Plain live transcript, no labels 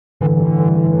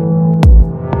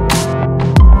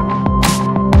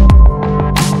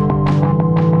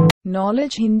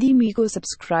Knowledge Hindi मी को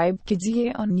subscribe कीजिए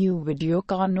और न्यू वीडियो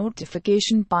का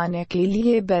नोटिफिकेशन पाने के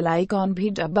लिए बेल आइकॉन भी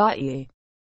दबाइए।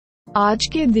 आज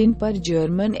के दिन पर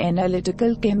जर्मन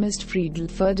एनालिटिकल केमिस्ट फ्रीडलिब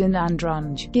फर्डिनांड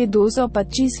रंज के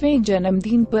 225वें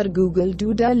जन्मदिन पर गूगल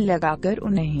डूडल लगाकर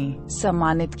उन्हें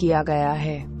सम्मानित किया गया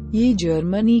है। ये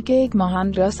जर्मनी के एक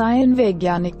महान रसायन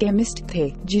वैज्ञानिक केमिस्ट थे,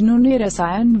 जिन्होंने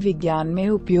रसायन विज्ञान में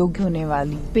उपयोग होने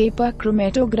वाली पेपर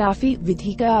क्रोमेटोग्राफी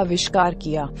विधि का आविष्कार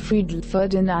किया। फ्रीडलिब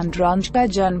फर्डिनांड रंज का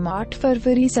जन्म 8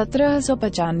 फरवरी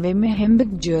 1795 में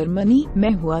हेम्बर्ग, जर्मनी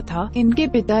में हुआ था। इनके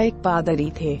पिता एक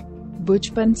पादरी थे।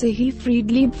 बचपन से ही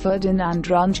फ्रीडलिब फर्डिनांड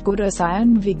रंज को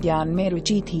रसायन विज्ञान में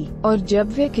रुचि थी और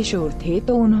जब वे किशोर थे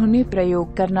तो उन्होंने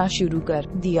प्रयोग करना शुरू कर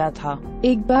दिया था।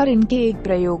 एक बार इनके एक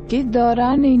प्रयोग के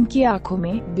दौरान इनकी आंखों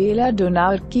में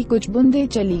बेलाडोना की कुछ बूंदें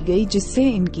चली गई, जिससे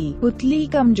इनकी पुतली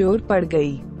कमजोर पड़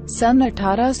गई। सन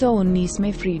 1819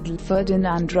 में फ्रीडलिब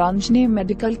फर्डिनांड रंज ने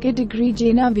मेडिकल की डिग्री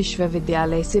जेना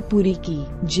विश्वविद्यालय से पूरी की।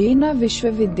 जेना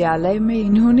विश्वविद्यालय में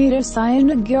इन्होंने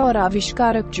रसायनज्ञ और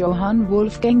आविष्कारक जोहान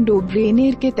वोल्फगैंग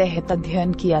डोब्रेनेर के तहत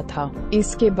अध्ययन किया था।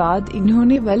 इसके बाद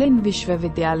इन्होंने बर्लिन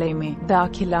विश्वविद्यालय में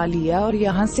दाखिला लिया और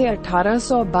यहां से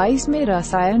 1822 में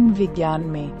रसायन विज्ञान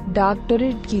में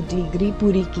डॉक्टरेट की डिग्री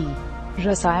पूरी की।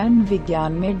 रसायन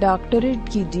विज्ञान में डॉक्टरेट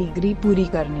की डिग्री पूरी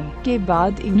करने के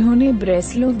बाद इन्होंने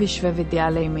ब्रेस्लो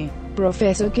विश्वविद्यालय में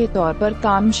प्रोफेसर के तौर पर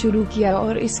काम शुरू किया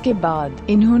और इसके बाद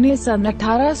इन्होंने सन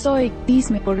 1831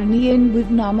 में ओर्नियनबुर्ग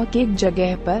नामक एक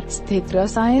जगह पर स्थित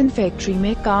रसायन फैक्ट्री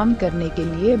में काम करने के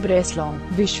लिए ब्रेस्लो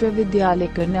विश्वविद्यालय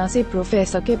करना से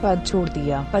प्रोफेसर के पद छोड़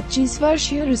दिया। 25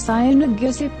 वर्षीय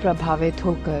रसायनज्ञ से प्रभावित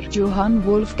होकर जोहान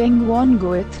वोल्फगैंग वॉन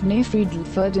गोएथ ने फ्रीडलिब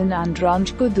फर्डिनांड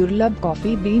रंज को दुर्लभ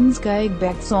कॉफी बीन्स का एक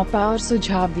बैग सौंपा और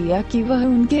सुझाव दिया कि वह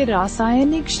उनके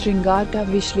रासायनिक श्रृंगार का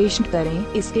विश्लेषण करें।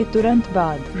 इसके तुरंत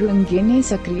बाद रंगे ने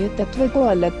सक्रिय तत्व को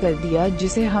अलग कर दिया,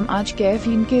 जिसे हम आज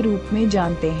कैफीन के रूप में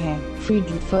जानते हैं।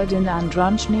 फ्रीडलिब फर्डिनांड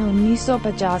रंज ने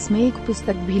 1950 में एक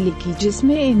पुस्तक भी लिखी,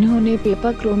 जिसमें इन्होंने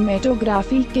पेपर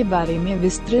क्रोमेटोग्राफी के बारे में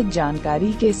विस्तृत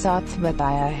जानकारी के साथ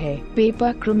बताया है।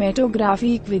 पेपर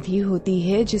क्रोमेटोग्राफी एक विधि होती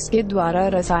है जिसके द्वारा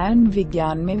रसायन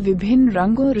विज्ञान में विभिन्न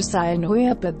रंगों, रसायनों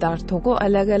या पदार्थों को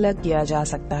अलग अलग किया जा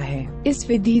सकता है। इस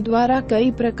विधि द्वारा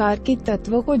कई प्रकार के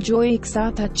तत्वों को जो एक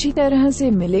साथ अच्छी तरह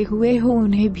से मिले हुए हो,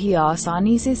 उन्हें भी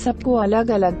आसानी से सबको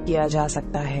अलग अलग किया जा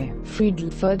सकता है।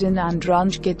 फ्रीडलिब फर्डिनांड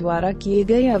रंज के द्वारा किए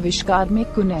गए आविष्कार में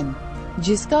कुनेन,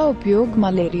 जिसका उपयोग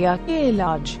मलेरिया के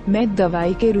इलाज में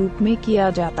दवाई के रूप में किया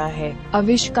जाता है,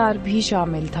 आविष्कार भी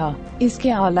शामिल था। इसके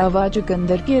अलावा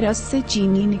चुकंदर के रस से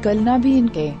चीनी निकलना भी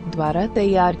इनके द्वारा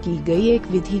तैयार की गई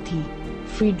एक विधि थी।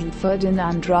 फ्रीडलिब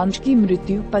फर्डिनांड रंज की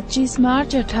मृत्यु 25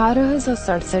 मार्च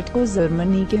 1867 को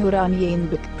जर्मनी के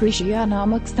ओर्नियनबुर्ग, प्रुशिया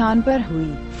नामक स्थान पर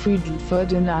हुई। फ्रीडलिब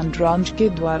फर्डिनांड रंज के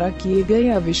द्वारा किए गए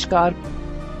आविष्कार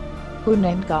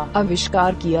कुनेन का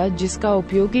आविष्कार किया, जिसका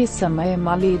उपयोग इस समय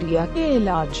मलेरिया के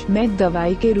इलाज में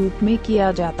दवाई के रूप में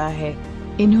किया जाता है।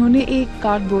 इन्होंने एक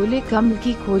कार्बोलिक अम्ल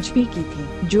की खोज भी की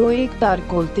थी, जो एक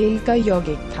तारकोल तेल का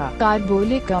यौगिक था।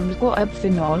 कार्बोलिक अम्ल को अब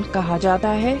फिनॉल कहा जाता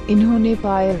है। इन्होंने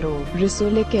पायरो,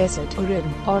 रिसोलिक एसिड,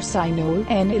 उरिन और साइनोल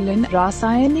एनिलिन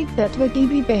रासायनिक तत्व की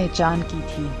भी पहचान की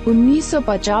थी।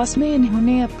 1950 में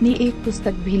इन्होंने अपनी एक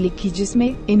पुस्तक भी लिखी,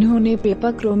 जिसमें इन्होंने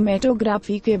पेपर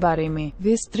क्रोमेटोग्राफी के बारे में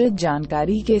विस्तृत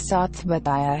जानकारी के साथ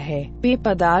बताया है। पेय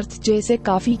पदार्थ जैसे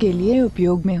कॉफी के लिए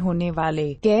उपयोग में होने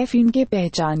वाले कैफीन के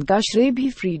पहचान का श्रेय भी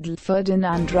फ्रीडलिब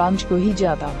फर्डिनांड रंज को ही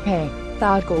जाता है।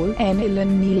 तारकोल, एनिलिन,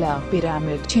 नीला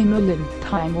पिरामिड, छिनोलिन,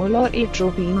 थाइमोल और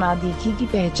एट्रोपीन आदि की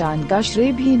पहचान का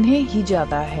श्रेय भी इन्हें ही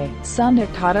जाता है। सन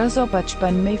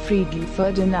 1855 में फ्रीडलिब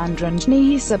फर्डिनांड रंज ने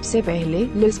ही सबसे पहले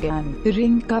लिस्गैन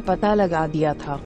रिंग का पता लगा दिया था।